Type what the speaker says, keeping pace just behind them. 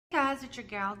guys, it's your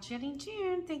gal Jenny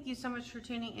June. Thank you so much for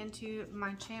tuning into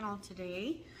my channel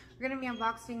today. We're going to be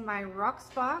unboxing my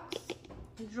Rocksbox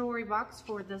jewelry box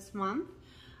for this month.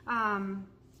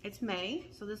 It's May,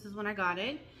 so this is when I got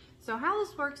it. So how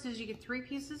this works is you get 3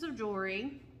 pieces of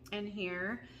jewelry in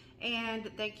here, and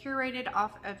they curated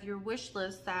off of your wish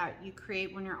list that you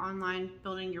create when you're online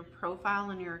building your profile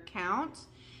and your account.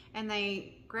 And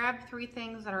they grab 3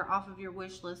 things that are off of your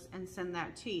wish list and send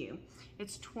that to you.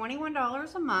 It's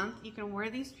 $21 a month. You can wear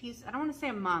these pieces, I don't want to say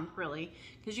a month really,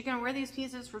 because you can wear these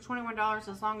pieces for $21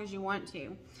 as long as you want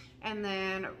to. And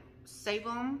then save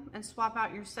them and swap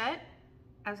out your set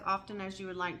as often as you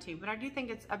would like to. But I do think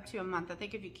it's up to a month. I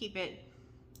think if you keep it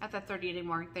at that 30-day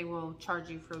mark, they will charge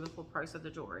you for the full price of the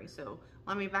jewelry. So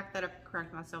let me back that up and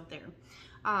correct myself there.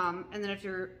 And then if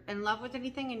you're in love with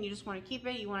anything and you just want to keep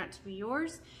it, you want it to be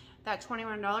yours, that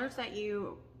 $21 that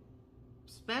you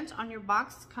spent on your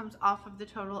box comes off of the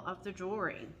total of the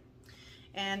jewelry.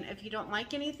 And if you don't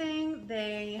like anything,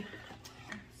 they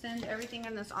send everything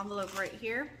in this envelope right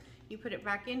here. You put it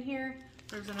back in here.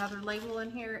 There's another label in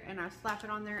here, and I slap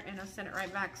it on there and I send it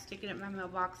right back, stick it in my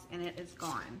mailbox, and it is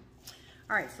gone.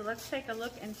 All right, so let's take a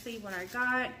look and see what I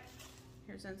got.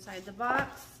 Here's inside the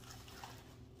box.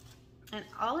 And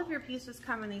all of your pieces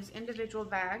come in these individual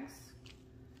bags.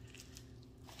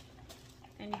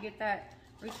 And you get that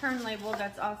return label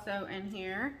that's also in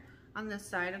here on this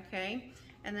side, okay?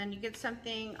 And then you get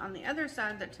something on the other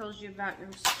side that tells you about your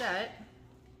set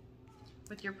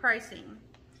with your pricing.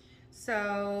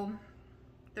 So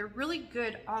they're really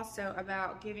good also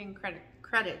about giving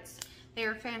credits. They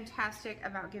are fantastic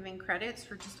about giving credits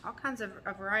for just all kinds of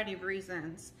a variety of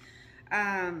reasons.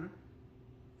 And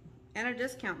a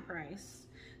discount price.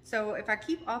 So if I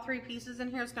keep all 3 pieces in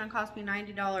here, it's going to cost me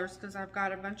 $90 because I've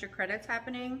got a bunch of credits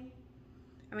happening.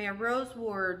 I mean, a Rose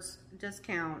Wards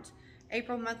discount,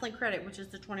 April monthly credit, which is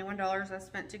the $21 I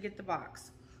spent to get the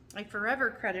box, a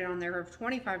Forever credit on there of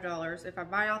 $25. If I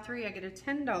buy all 3, I get a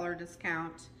 $10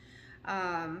 discount.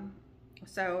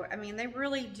 So, I mean, they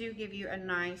really do give you a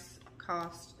nice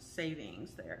cost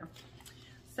savings there.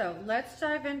 So let's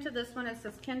dive into this one. It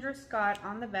says Kendra Scott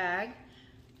on the bag.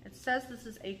 It says this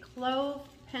is a clove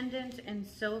pendant in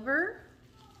silver.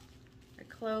 A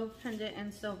clove pendant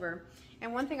in silver.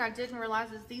 And one thing I didn't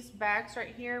realize is these bags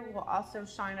right here will also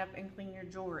shine up and clean your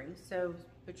jewelry. So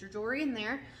put your jewelry in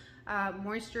there.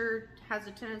 Moisture has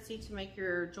a tendency to make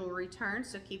your jewelry turn,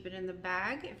 so keep it in the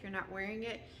bag if you're not wearing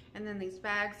it. And then these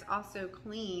bags also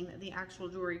clean the actual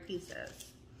jewelry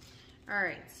pieces. All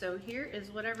right, so here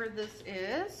is whatever this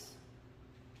is.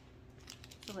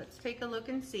 So let's take a look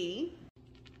and see.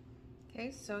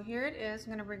 Okay, so here it is. I'm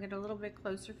going to bring it a little bit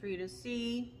closer for you to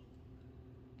see.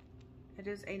 It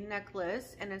is a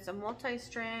necklace, and it's a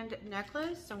multi-strand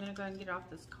necklace. So I'm going to go ahead and get off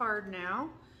this card now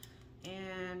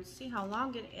and see how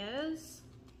long it is.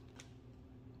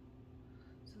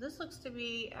 So this looks to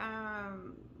be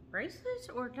bracelet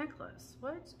or necklace.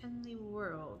 What in the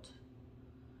world?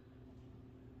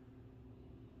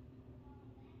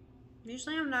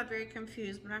 Usually I'm not very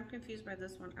confused, but I'm confused by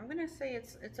this one. I'm gonna say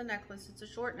it's a necklace. It's a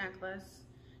short necklace.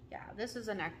 Yeah, this is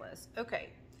a necklace. Okay.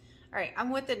 All right,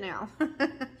 I'm with it now.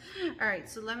 All right,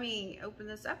 so let me open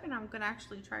this up and I'm gonna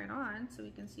actually try it on so we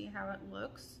can see how it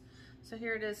looks. So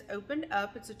here it is opened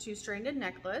up. It's a 2-stranded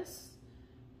necklace.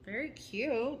 Very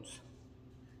cute.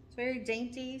 It's very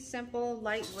dainty, simple,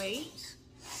 lightweight.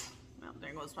 Well,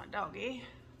 there goes my doggy.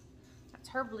 That's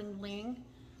her bling bling.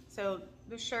 So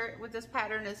the shirt with this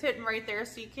pattern is hidden right there,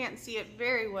 so you can't see it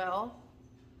very well,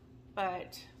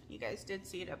 but you guys did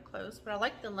see it up close. But I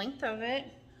like the length of it.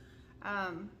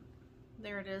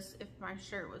 There it is if my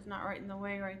shirt was not right in the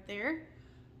way right there.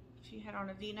 If you had on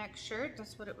a V-neck shirt,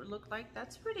 that's what it would look like.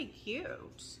 That's pretty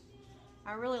cute.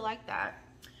 I really like that.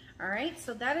 All right,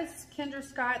 so that is Kendra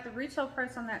Scott. The retail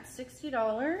price on that $60.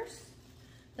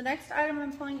 The next item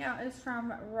I'm pulling out is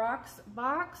from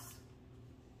Rocksbox.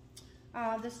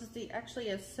 This is actually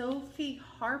a Sophie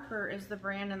Harper is the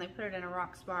brand, and they put it in a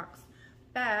Rocksbox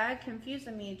bag,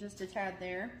 confusing me just a tad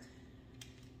there.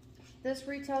 This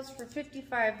retails for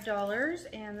 $55,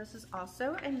 and this is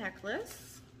also a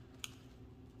necklace.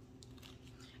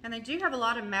 And they do have a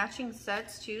lot of matching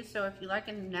sets too, so if you like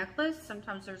a necklace,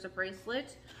 sometimes there's a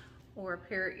bracelet or a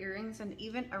pair of earrings and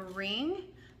even a ring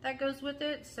that goes with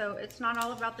it. So it's not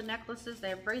all about the necklaces. They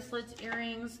have bracelets,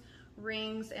 earrings,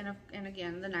 rings, and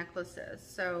again the necklaces,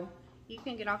 so you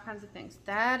can get all kinds of things.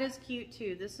 That is cute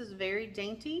too. This is very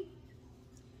dainty,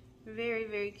 very,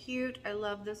 very cute. I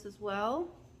love this as well.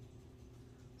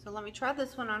 So let me try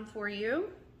this one on for you.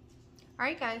 All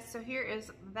right guys, so here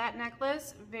is that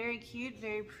necklace. Very cute,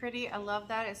 very pretty. I love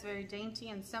that. It's very dainty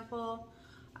and simple.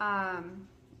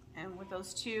 And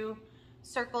those two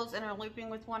circles interlooping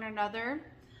with one another.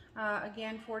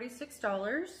 Again,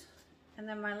 $46. And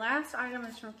then my last item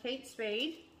is from Kate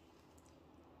Spade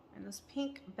in this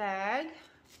pink bag.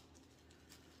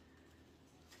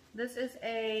 This is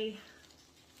a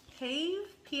Pave,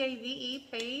 P-A-V-E,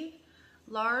 Pave,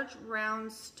 large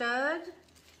round stud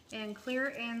in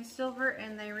clear and silver,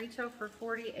 and they retail for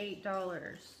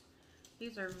 $48.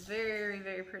 These are very,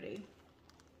 very pretty.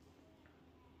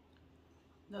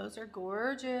 Those are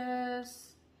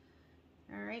gorgeous.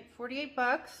 All right, 48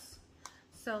 bucks.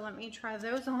 So let me try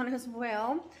those on as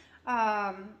well.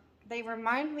 They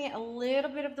remind me a little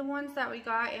bit of the ones that we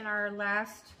got in our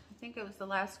last, I think it was the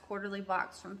last quarterly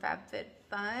box from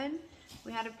FabFitFun.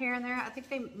 We had a pair in there. I think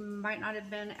they might not have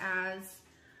been as,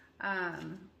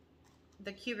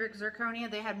 the cubic zirconia,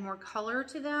 they had more color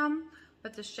to them,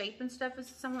 but the shape and stuff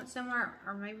is somewhat similar,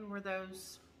 or maybe were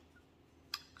those,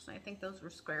 I think those were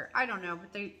square. I don't know,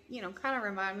 but they, you know, kind of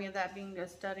remind me of that being a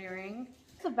stud earring.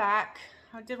 The back,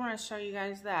 I did want to show you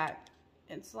guys that.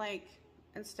 It's like,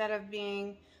 instead of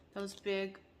being those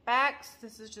big backs,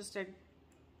 this is just a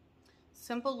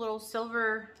simple little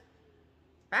silver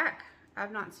back.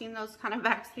 I've not seen those kind of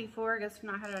backs before. I guess I've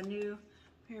not had a new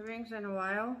pair of earrings in a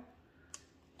while.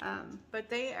 But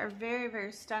they are very,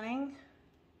 very stunning.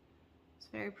 It's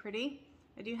very pretty.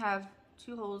 I do have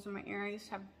 2 holes in my ear. I used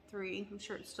to have 3. I'm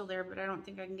sure it's still there, but I don't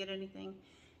think I can get anything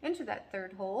into that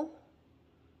 3rd hole.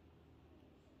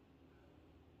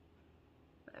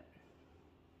 But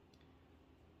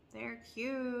they're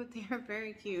cute. They're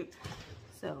very cute.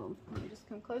 So let me just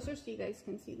come closer so you guys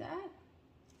can see that.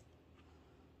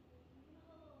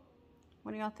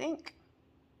 What do y'all think?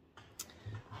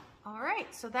 All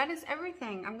right, so that is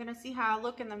everything. I'm gonna see how I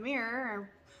look in the mirror, or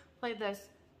play this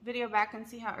video back and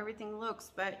see how everything looks.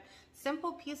 But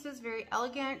simple pieces, very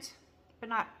elegant, but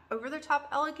not over the top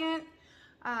elegant.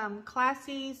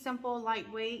 Classy, simple,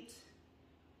 lightweight.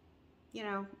 You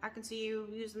know, I can see you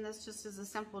using this just as a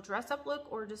simple dress up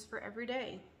look or just for every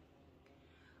day.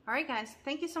 All right, guys,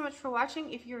 thank you so much for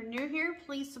watching. If you're new here,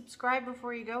 please subscribe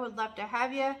before you go. Would love to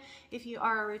have you. If you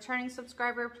are a returning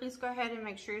subscriber, please go ahead and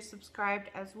make sure you're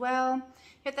subscribed as well.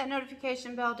 Hit that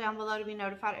notification bell down below to be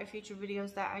notified of future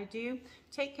videos that I do.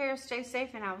 Take care, stay safe,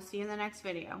 and I will see you in the next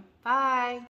video. Bye.